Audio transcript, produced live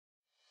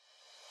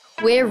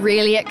We're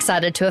really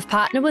excited to have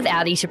partnered with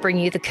Audi to bring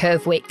you The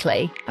Curve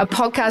Weekly. A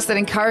podcast that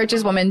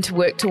encourages women to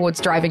work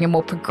towards driving a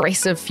more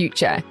progressive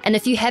future. And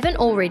if you haven't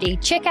already,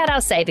 check out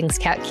our savings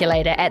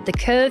calculator at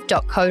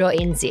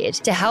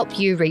thecurve.co.nz to help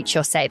you reach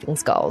your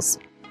savings goals.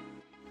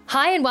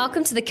 Hi and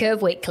welcome to The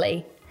Curve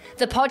Weekly,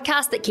 the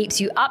podcast that keeps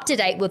you up to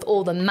date with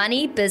all the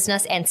money,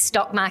 business and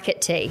stock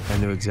market tea. I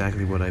knew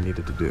exactly what I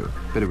needed to do,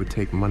 but it would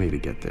take money to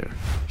get there.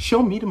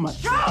 Show me the money.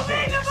 Show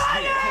me the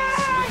money!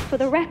 For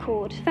the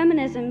record,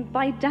 feminism,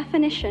 by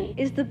definition,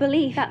 is the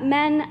belief that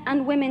men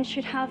and women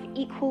should have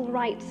equal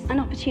rights and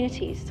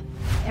opportunities.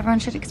 Everyone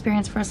should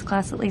experience first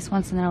class at least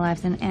once in their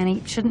lives, and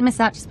Annie shouldn't miss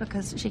out just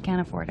because she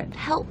can't afford it.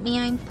 Help me,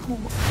 I'm poor.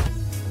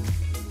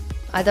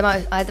 I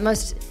had the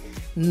most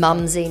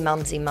mumsy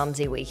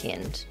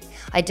weekend.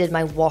 I did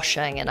my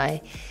washing and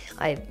I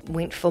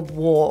went for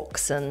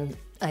walks and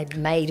I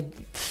made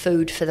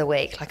food for the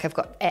week. Like, I've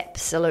got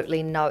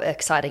absolutely no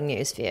exciting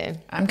news for you.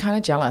 I'm kind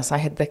of jealous. I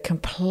had the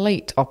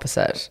complete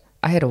opposite.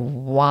 I had a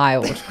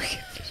wild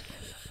weekend.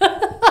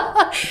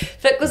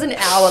 Vic was an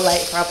hour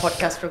late for our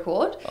podcast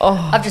record.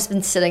 I've just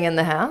been sitting in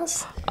the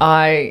house.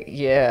 I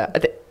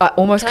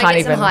almost Can can't I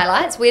get even. some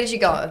highlights? Where did you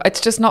go? It's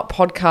just not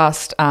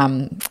podcast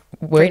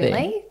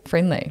worthy.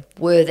 Friendly.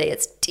 Worthy.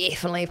 It's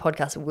definitely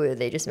podcast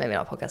worthy, just maybe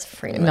not podcast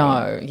friendly.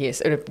 No,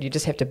 yes. You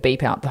just have to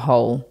beep out the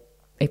whole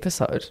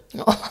episode.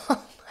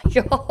 Oh my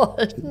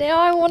God. Now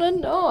I want to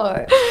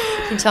know.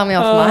 Can you tell me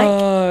off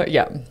mic?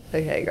 Yeah.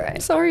 Okay,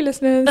 great. Sorry,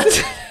 listeners.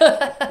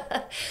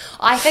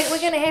 I think we're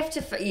going to have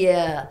to,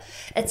 yeah.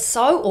 It's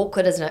so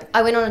awkward, isn't it?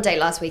 I went on a date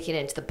last weekend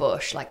into the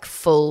bush, like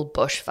full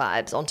bush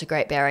vibes onto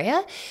Great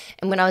Barrier.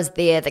 And when I was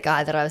there, the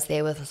guy that I was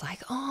there with was like,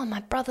 oh,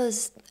 my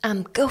brother's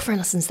girlfriend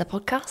listens to the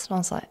podcast. And I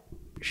was like,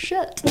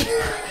 shit.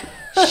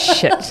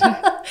 Shit.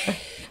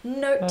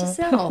 Note to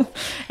self.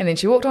 And then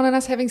she walked on and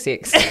us having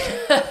sex.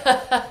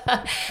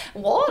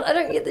 What? I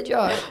don't get the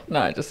joke.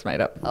 No, I just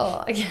made up.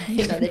 Oh, okay.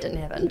 No, that didn't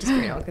happen. Just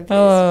very not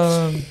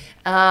confused.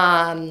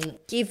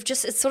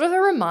 It's sort of a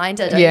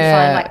reminder, don't you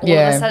find? Like, all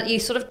of a sudden, you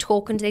sort of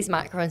talk into these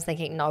microphones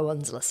thinking no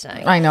one's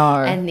listening. I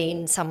know. And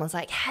then someone's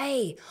like,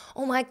 hey,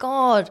 oh my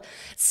God,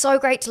 it's so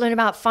great to learn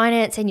about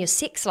finance and your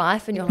sex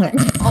life. And you're like,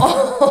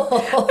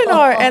 oh. I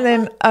know. And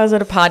then I was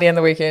at a party on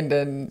the weekend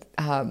and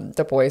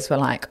the boys were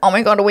like, oh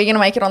my God, are we going to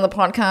make it on the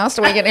podcast?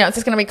 Are we going to, is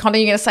this going to be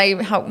content? You're going to say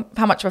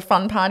how much of a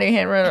fun party we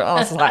had? I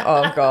was like,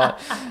 oh God.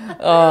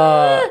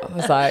 I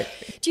was like.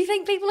 Do you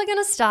think people are going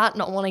to start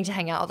not wanting to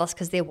hang out with us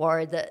because they're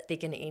worried that they're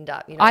going to end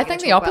up, I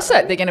think the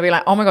opposite. They're going to be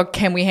like, oh my God,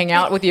 can we hang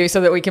out with you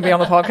so that we can be on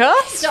the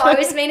podcast? No, I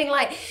was meaning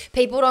like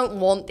people don't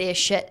want their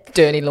shit.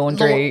 Dirty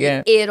laundry,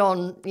 aired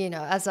on,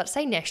 I was about to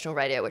say national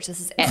radio, which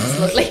this is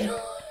absolutely not.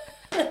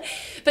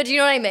 But do you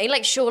know what I mean?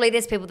 Like, surely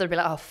there's people that'll be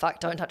like, oh, fuck,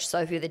 don't touch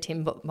Sophie with a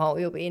 10-foot mole,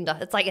 you'll be into.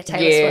 It's like a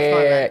Taylor Swift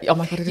moment. Oh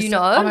my God, you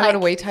know? Oh my God, are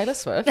we Taylor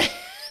Swift?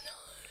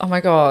 Oh my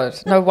God,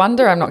 no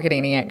wonder I'm not getting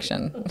any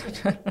action.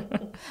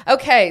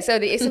 Okay, so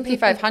the S&P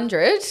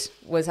 500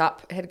 was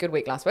up, had a good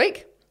week last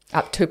week,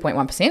 up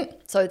 2.1%.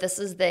 So this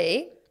is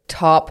the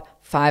top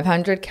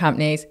 500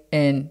 companies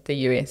in the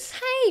US.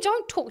 Hey,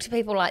 don't talk to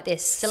people like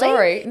this, silly.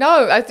 Sorry.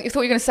 No, I thought you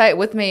were going to say it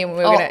with me and we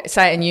were going to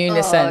say it in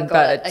unison,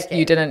 but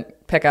you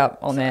didn't pick up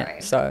on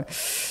that. So,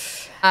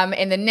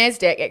 and the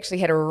NASDAQ actually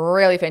had a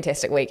really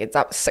fantastic week. It's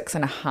up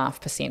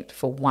 6.5%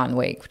 for 1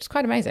 week, which is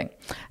quite amazing.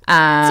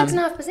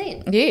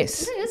 6.5%?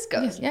 Yes. That is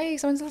good. Yes. Yay,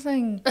 someone's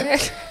listening.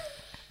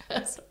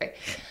 Sorry.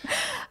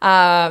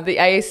 The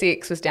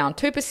ASX was down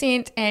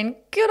 2% and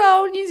good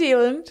old New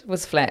Zealand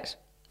was flat.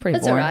 Pretty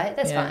That's boring. all right.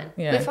 That's fine.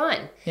 Yeah. We're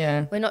fine.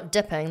 Yeah. We're not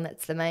dipping.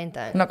 That's the main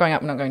thing. We're not going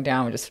up, we're not going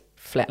down. We're just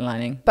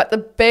flatlining. But the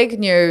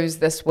big news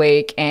this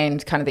week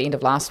and kind of the end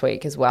of last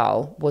week as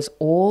well was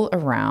all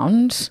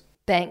around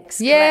banks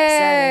collapsing.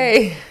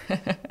 Yay!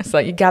 It's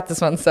like, you got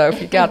this one,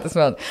 Soph. You got this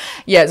one.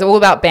 Yeah, it's all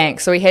about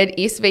banks. So we had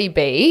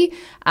SVB,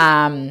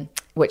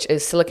 which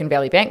is Silicon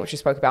Valley Bank, which we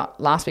spoke about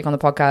last week on the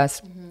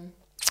podcast. Mm-hmm.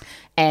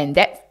 And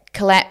that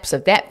collapse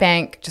of that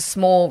bank, just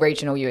small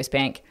regional US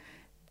bank.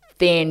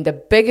 Then the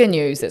bigger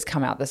news that's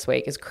come out this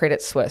week is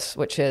Credit Suisse,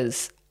 which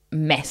is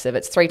massive.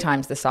 It's 3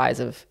 times the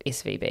size of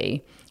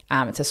SVB.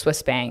 It's a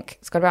Swiss bank.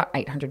 It's got about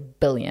 $800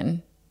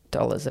 billion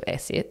of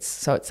assets,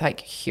 so it's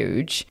like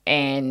huge.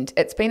 And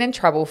it's been in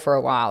trouble for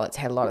a while. It's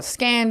had a lot of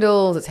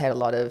scandals. It's had a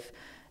lot of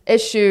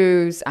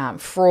issues,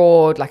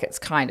 fraud. Like it's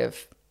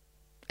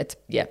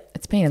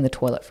been in the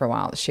toilet for a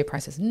while. The share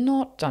price has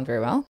not done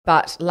very well.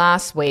 But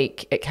last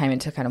week it came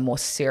into kind of more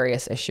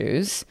serious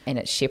issues and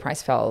its share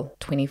price fell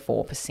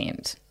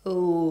 24%.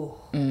 Ooh.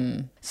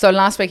 So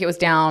last week it was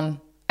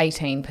down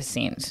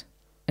 18%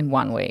 in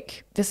 1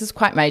 week. This is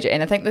quite major.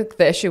 And I think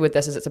the issue with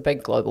this is it's a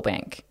big global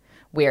bank,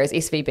 whereas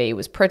SVB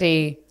was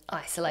pretty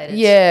isolated.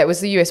 Yeah, it was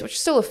the US, which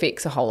still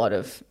affects a whole lot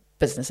of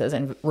businesses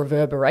and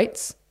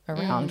reverberates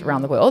around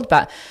the world.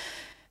 But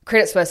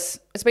Credit Suisse,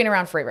 it's been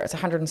around forever. It's a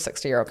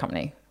 160-year-old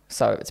company.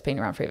 So it's been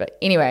around forever.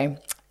 Anyway,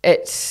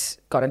 it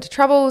got into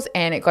troubles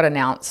and it got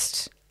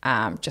announced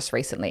just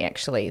recently,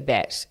 actually,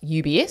 that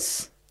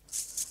UBS,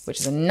 which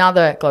is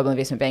another global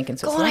investment bank in God,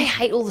 Switzerland. I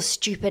hate all the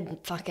stupid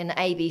fucking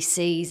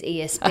ABCs,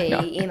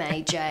 ESB,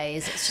 MAJs.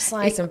 It's just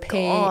like, S&P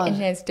God. and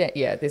NASDAQ.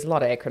 Yeah, there's a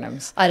lot of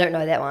acronyms. I don't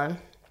know that one.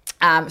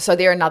 So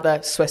they're another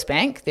Swiss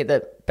bank. They're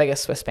the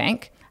biggest Swiss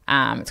bank.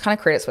 It's kind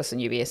of Credit Suisse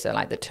and UBS are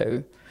like the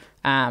two.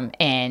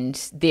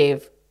 And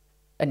they've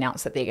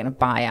announced that they're going to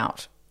buy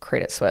out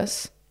Credit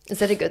Suisse Is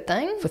that a good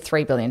thing? for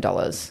 $3 billion.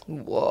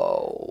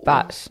 Whoa.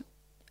 But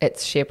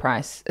its share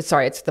price,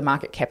 it's the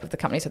market cap of the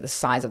company, so the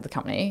size of the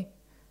company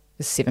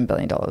is $7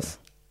 billion.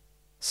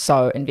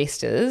 So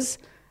investors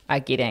are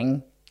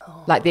getting,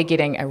 they're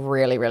getting a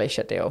really, really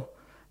shit deal.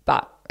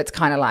 But it's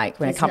kind of like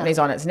when a company's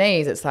on its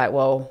knees, it's like,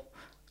 well,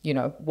 you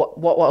know, what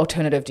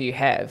alternative do you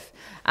have?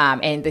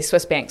 And the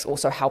Swiss bank's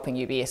also helping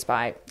UBS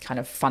by kind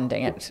of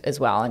funding it as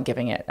well and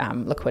giving it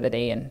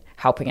liquidity and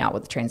helping out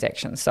with the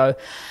transactions. So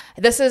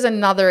this is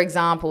another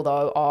example,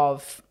 though,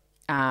 of,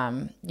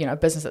 a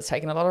business that's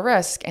taken a lot of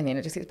risk and then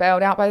it just gets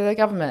bailed out by the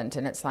government.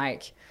 And it's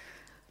like...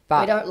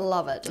 But we don't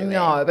love it, do we?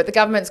 No, but the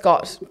government's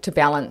got to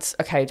balance,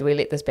 okay, do we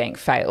let this bank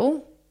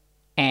fail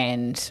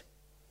and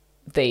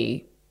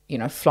the,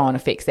 flow-on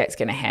effects that's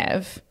going to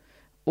have,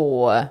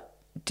 or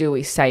do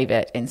we save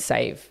it and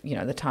save,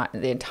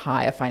 the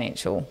entire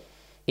financial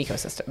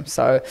ecosystem?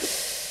 So,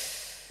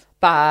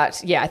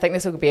 but yeah, I think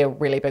this will be a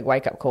really big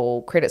wake-up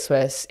call. Credit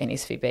Suisse and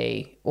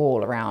SVB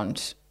all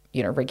around,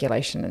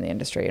 regulation in the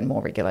industry and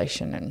more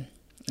regulation, and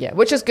yeah,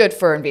 which is good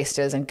for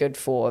investors and good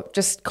for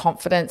just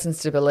confidence and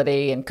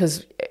stability. And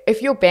because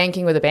if you're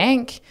banking with a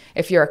bank,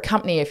 if you're a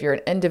company, if you're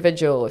an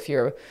individual, if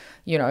you're,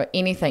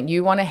 anything,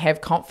 you want to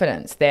have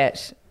confidence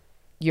that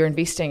you're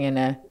investing in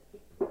a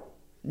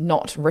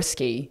not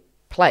risky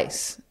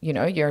place.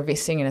 You're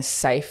investing in a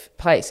safe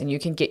place and you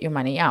can get your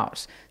money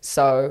out.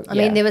 So I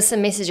mean, there were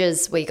some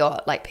messages we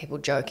got, like people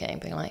joking,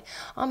 being like,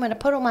 I'm going to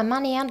put all my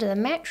money under the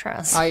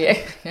mattress. Oh yeah.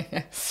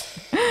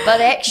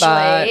 But actually,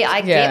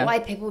 I get why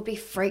people would be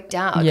freaked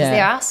out, because Yeah.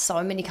 there are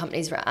so many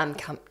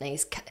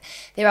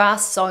there are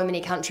so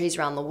many countries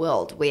around the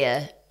world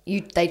where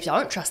they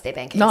don't trust their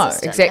banking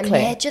system. Exactly.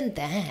 Imagine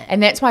that.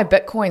 And that's why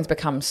Bitcoin's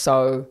become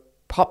so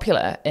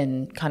popular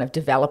in kind of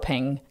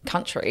developing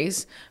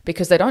countries,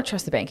 because they don't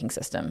trust the banking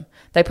system.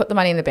 They put the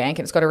money in the bank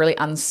and it's got a really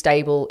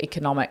unstable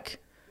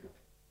economic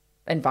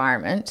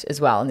environment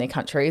as well in their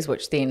countries,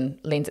 which then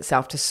lends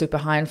itself to super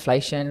high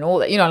inflation and all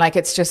that,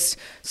 it's just,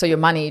 so your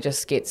money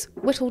just gets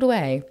whittled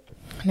away.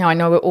 Now, I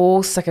know we're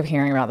all sick of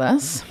hearing about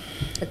this.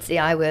 It's the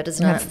I word,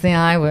 isn't That's it? the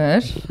I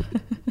word.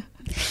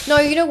 No,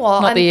 you know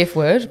what? Not the F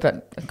word,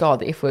 but God,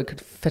 the F word could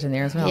fit in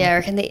there as well. Yeah, I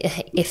reckon the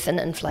F in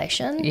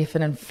inflation. F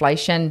in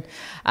inflation.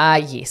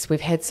 Yes,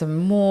 we've had some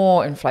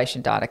more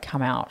inflation data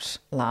come out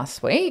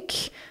last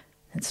week.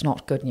 It's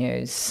not good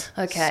news.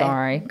 Okay.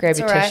 Sorry. Grab It's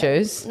your all right.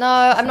 tissues. No,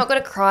 I'm not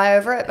going to cry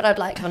over it, but I'd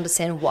like to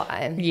understand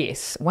why.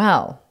 Yes.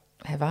 Well,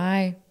 have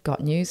I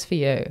got news for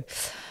you?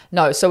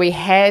 No. So we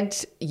had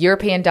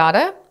European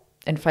data,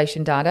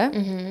 inflation data.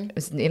 It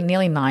was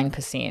nearly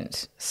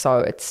 9%. So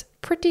it's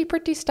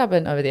pretty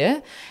stubborn over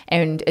there.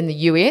 And in the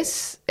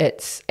US,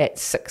 it's at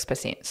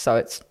 6%. So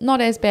it's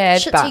not as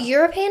bad. Shit, but so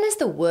European is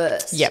the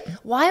worst. Yep.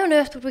 Why on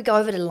earth would we go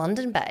over to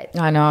London, babe?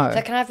 I know.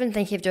 Like, I've been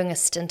thinking of doing a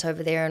stint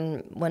over there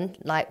in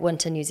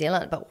winter New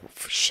Zealand, but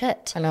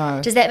shit. I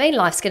know. Does that mean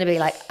life's going to be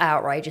like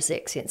outrageously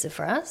expensive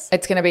for us?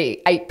 It's going to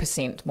be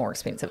 8% more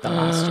expensive than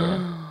last year.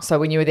 So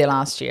when you were there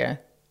last year.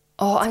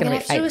 Oh, I'm gonna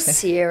going to have be to do a 8%.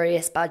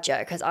 serious budget,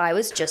 because I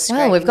was just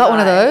Well, we've got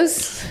one of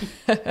those.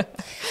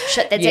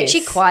 Shit, that's Yes.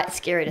 actually quite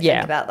scary to Yeah.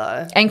 think about,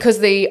 though. And because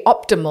the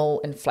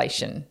optimal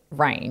inflation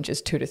range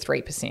is 2 to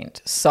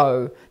 3%.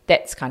 So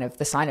that's kind of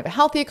the sign of a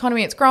healthy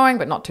economy. It's growing,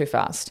 but not too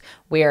fast.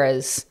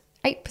 Whereas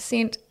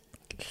 8%,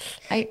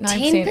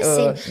 8-9%. 10%.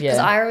 Because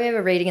Yeah. I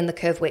remember reading in the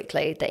Curve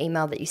Weekly, the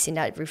email that you send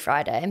out every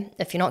Friday.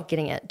 If you're not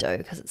getting it, do,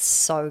 because it's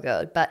so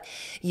good. But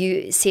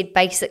you said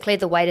basically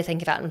the way to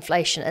think about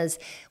inflation is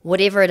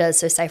whatever it is.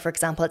 So say, for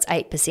example, it's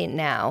 8%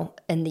 now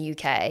in the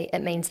UK.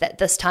 It means that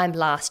this time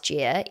last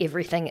year,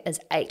 everything is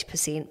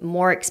 8%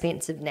 more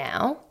expensive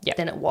now Yep.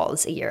 than it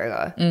was a year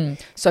ago.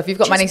 So if you've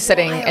got money Just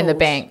sitting in the wild.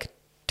 bank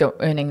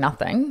earning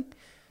nothing,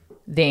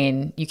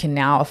 then you can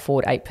now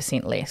afford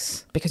 8%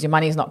 less because your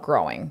money is not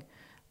growing,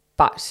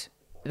 but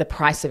the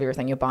price of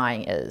everything you're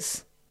buying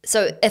is.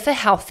 So if a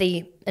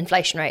healthy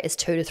inflation rate is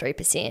 2 to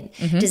 3%,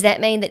 Mm-hmm. does that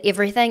mean that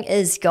everything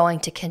is going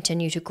to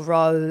continue to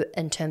grow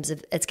in terms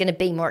of it's going to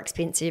be more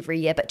expensive every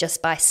year, but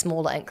just by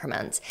smaller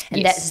increments?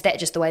 And Yes. is that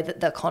just the way that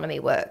the economy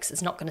works?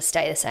 It's not going to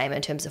stay the same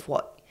in terms of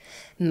what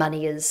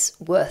money is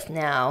worth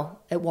now.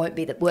 It won't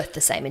be worth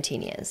the same in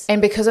 10 years.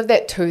 And because of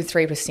that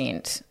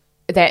 2-3%,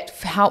 that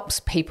helps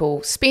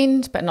people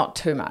spend, but not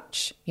too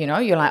much. You're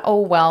like,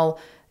 oh, well,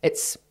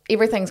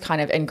 everything's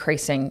kind of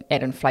increasing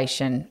at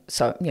inflation.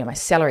 So, my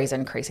salary is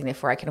increasing,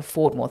 therefore I can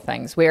afford more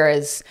things.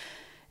 Whereas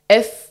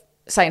if,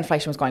 say,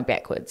 inflation was going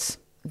backwards,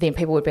 then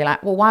people would be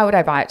like, well, why would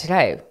I buy it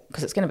today?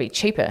 Because it's going to be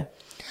cheaper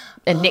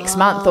in next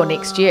month or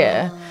next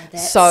year.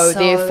 that's So so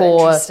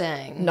therefore,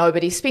 interesting.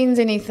 nobody spends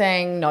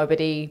anything,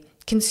 nobody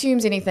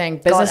consumes anything,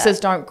 businesses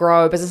don't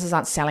grow, businesses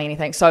aren't selling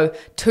anything. So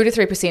 2 to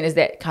 3% is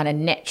that kind of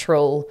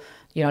natural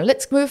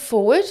let's move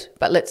forward,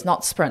 but let's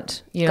not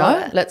sprint.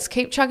 Got it. Let's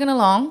keep chugging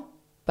along,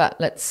 but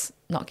let's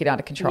not get out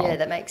of control. Yeah,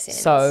 that makes sense.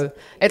 So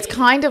it's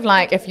kind of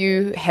like if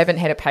you haven't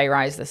had a pay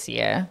rise this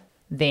year,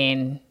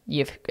 then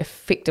you've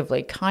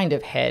effectively kind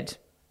of had,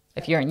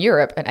 if you're in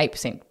Europe, an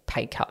 8%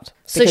 pay cut.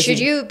 So should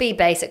you be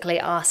basically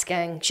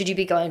asking, should you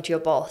be going to your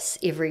boss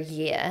every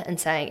year and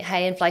saying,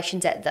 hey,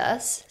 inflation's at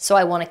this, so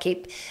I want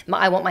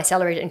my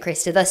salary to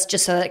increase to this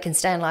just so that it can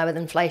stay in line with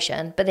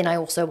inflation, but then I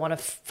also want a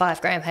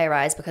 $5,000 pay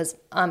rise because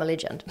I'm a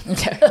legend.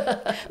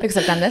 Because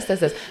I've done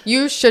this.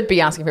 You should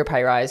be asking for a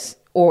pay rise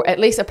or at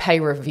least a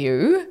pay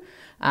review.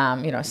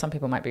 Some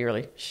people might be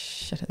really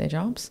shit at their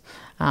jobs.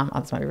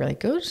 Others might be really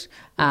good.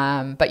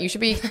 But you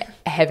should be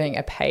having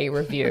a pay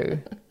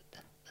review.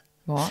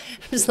 What?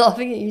 I'm just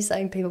laughing at you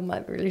saying people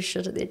might be really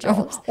shit at their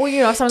jobs. Or,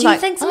 someone's Do you like,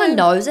 think someone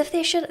knows if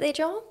they're shit at their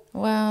job?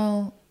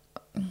 Well,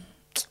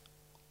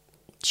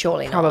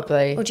 surely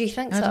probably. not. Or do you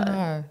think I so? don't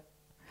know.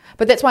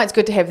 But that's why it's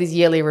good to have these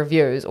yearly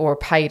reviews or a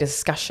pay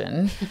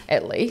discussion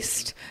at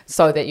least,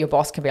 so that your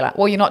boss can be like,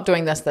 well, you're not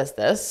doing this,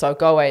 so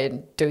go away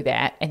and do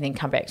that and then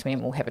come back to me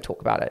and we'll have a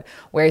talk about it.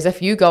 Whereas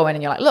if you go in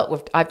and you're like,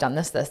 look, I've done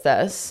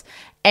this,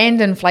 and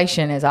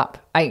inflation is up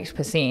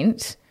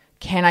 8%,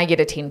 can I get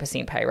a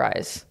 10% pay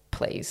rise,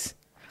 please?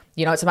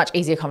 It's a much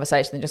easier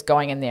conversation than just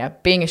going in there,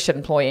 being a shit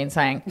employee and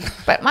saying,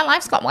 but my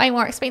life's got way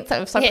more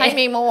expensive, so pay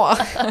me more.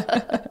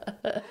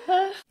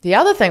 The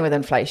other thing with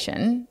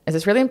inflation is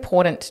it's really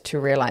important to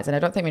realize, and I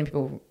don't think many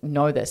people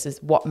know this,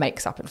 is what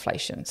makes up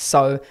inflation.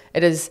 So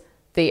it is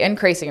the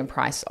increasing in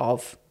price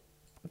of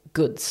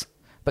goods,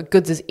 but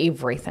goods is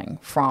everything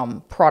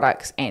from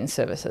products and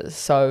services.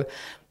 So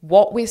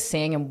what we're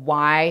seeing and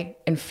why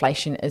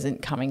inflation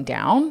isn't coming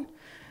down,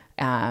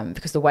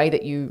 because the way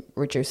that you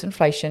reduce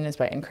inflation is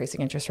by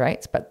increasing interest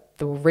rates, but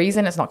the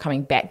reason it's not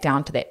coming back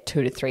down to that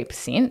 2 to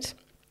 3%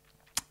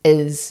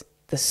 is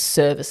the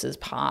services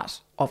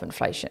part of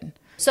inflation.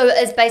 So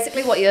it's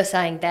basically what you're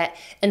saying, that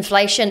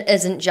inflation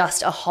isn't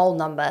just a whole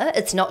number.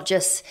 It's not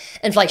just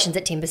inflation's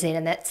at 10%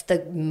 and that's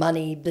the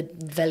money, the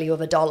value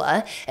of a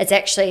dollar. It's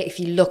actually, if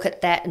you look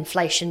at that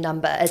inflation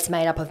number, it's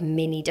made up of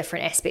many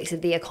different aspects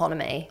of the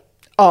economy.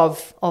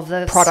 Of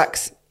the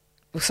products,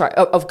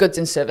 of goods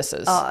and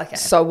services. Oh, okay.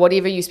 So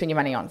whatever you spend your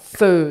money on,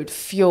 food,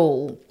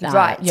 fuel,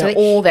 right. So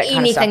all that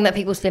kind of stuff. Anything that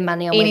people spend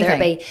money on, whether it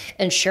be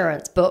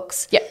insurance,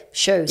 books,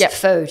 shoes,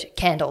 food,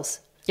 candles,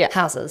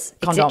 houses,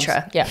 condoms,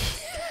 etc. Yeah.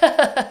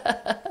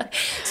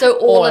 So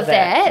all of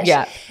that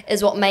yeah,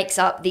 is what makes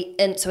up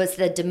so it's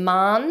the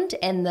demand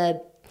and the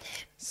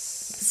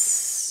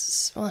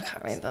I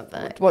can't remember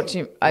that.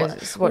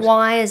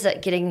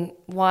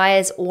 Why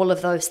is all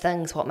of those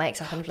things what makes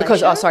up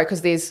inflation?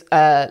 Because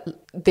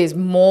there's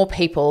more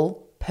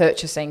people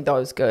purchasing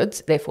those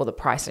goods, therefore the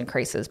price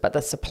increases, but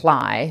the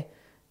supply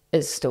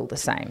is still the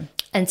same.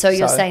 And so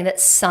you're saying that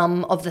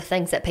some of the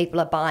things that people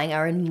are buying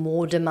are in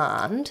more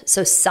demand.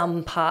 So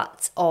some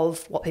parts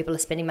of what people are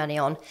spending money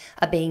on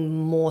are being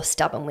more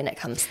stubborn when it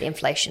comes to the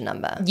inflation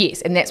number.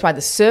 Yes, and that's why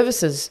the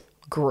services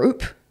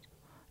group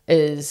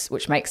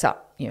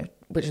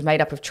which is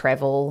made up of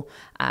travel,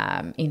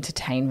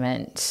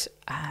 entertainment,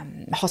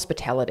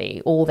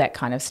 hospitality, all that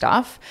kind of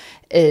stuff,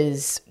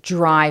 is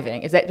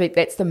driving.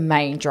 That's the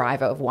main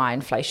driver of why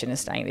inflation is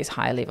staying at these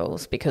higher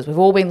levels, because we've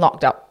all been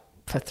locked up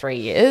for 3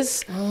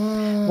 years.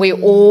 We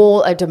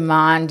all are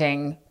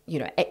demanding,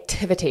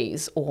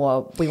 activities,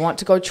 or we want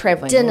to go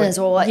traveling. Dinners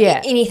or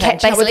anything.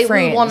 Basically,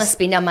 we want to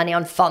spend our money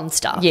on fun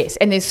stuff. Yes,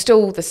 and there's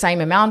still the same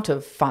amount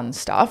of fun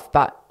stuff,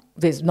 but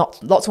there's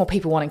not lots more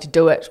people wanting to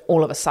do it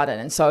all of a sudden.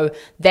 And so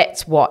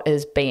that's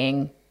what's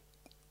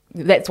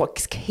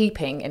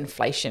keeping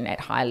inflation at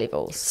high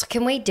levels. So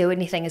can we do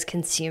anything as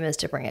consumers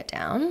to bring it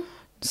down?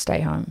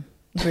 Stay home.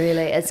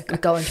 Really? It's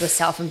go into a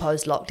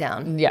self-imposed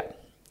lockdown.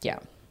 Yeah.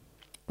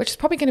 Which is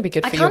probably going to be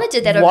good for your wallet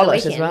did that over the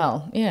weekend as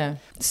well. Yeah.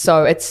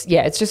 So it's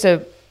just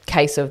a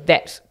case of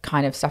that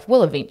kind of stuff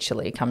will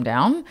eventually come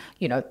down.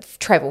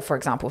 Travel, for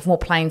example, if more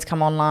planes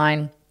come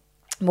online,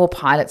 more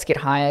pilots get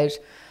hired,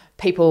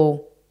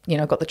 people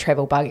got the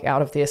travel bug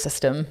out of their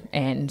system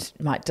and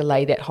might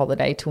delay that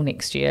holiday till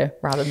next year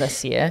rather than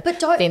this year. But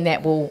then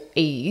that will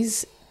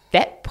ease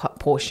that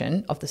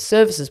portion of the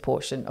services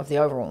portion of the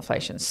overall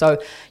inflation.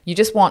 So you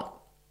just want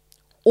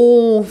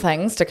all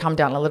things to come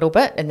down a little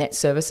bit in that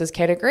services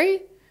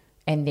category,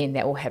 and then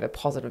that will have a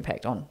positive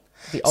impact on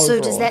the overall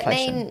inflation. So does that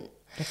mean,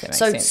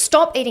 sense.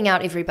 Stop eating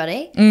out,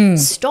 everybody.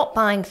 Stop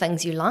buying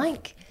things you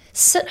like.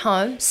 Sit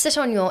home, sit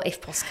on your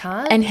FPOS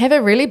card. And have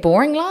a really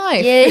boring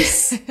life.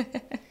 Yes.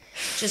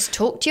 Just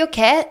talk to your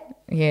cat.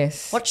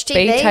 Yes. Watch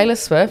TV. Be Taylor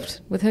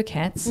Swift with her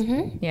cats.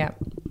 Mm-hmm. Yeah.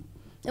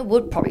 It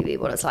would probably be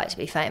what it's like to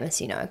be famous,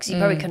 because you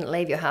probably couldn't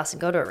leave your house and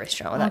go to a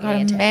restaurant without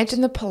being attacked.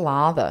 Imagine the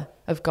palaver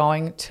of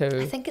going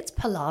to... I think it's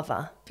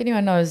palaver. If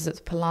anyone knows it's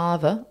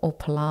palaver or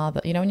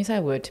palaver, when you say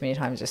a word too many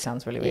times, it just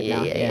sounds really weird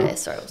now. Yeah.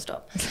 Sorry, we'll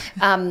stop.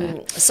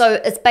 So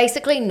it's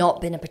basically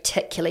not been a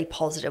particularly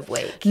positive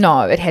week.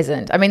 No, it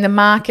hasn't. I mean, the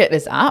market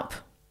is up,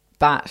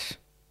 but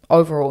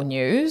overall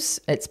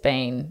news, it's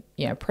been,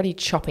 pretty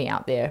choppy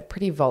out there,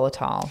 pretty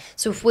volatile.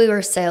 So if we were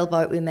a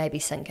sailboat, we may be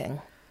sinking.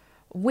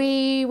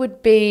 We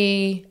would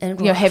be, In have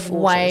rough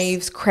waters.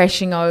 waves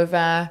crashing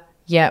over.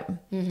 Yep.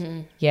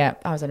 Yeah,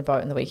 I was on a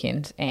boat on the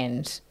weekend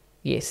and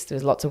yes, there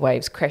was lots of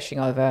waves crashing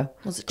over.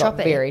 Was it Got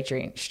choppy? very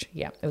drenched.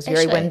 Yeah, it was very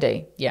Actually?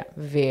 windy. Yeah,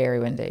 very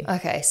windy.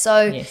 Okay,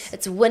 so Yes.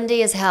 it's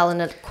windy as hell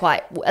and it's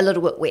quite a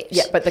little bit wet.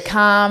 Yeah, but the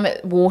calm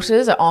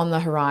waters are on the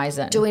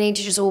horizon. Do we need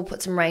to just all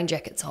put some rain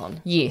jackets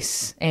on?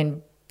 Yes,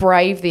 and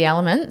brave the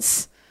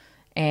elements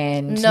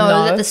and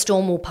Know that the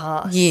storm will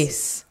pass.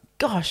 Yes.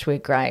 Gosh, we're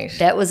great.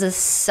 That was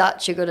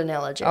such a good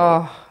analogy.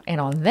 Oh,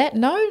 and on that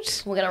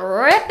note, We're going to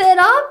wrap it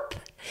up.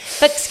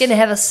 Vic's going to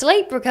have a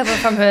sleep, recover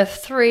from her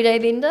 3-day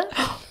bender.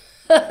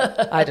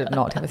 I did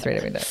not have a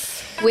 3-day window.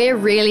 We're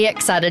really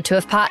excited to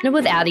have partnered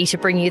with Audi to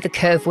bring you The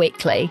Curve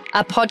Weekly,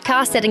 a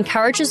podcast that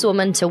encourages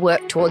women to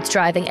work towards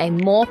driving a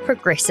more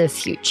progressive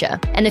future.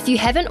 And if you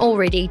haven't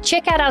already,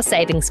 check out our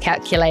savings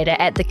calculator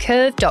at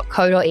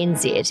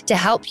thecurve.co.nz to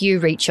help you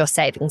reach your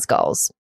savings goals.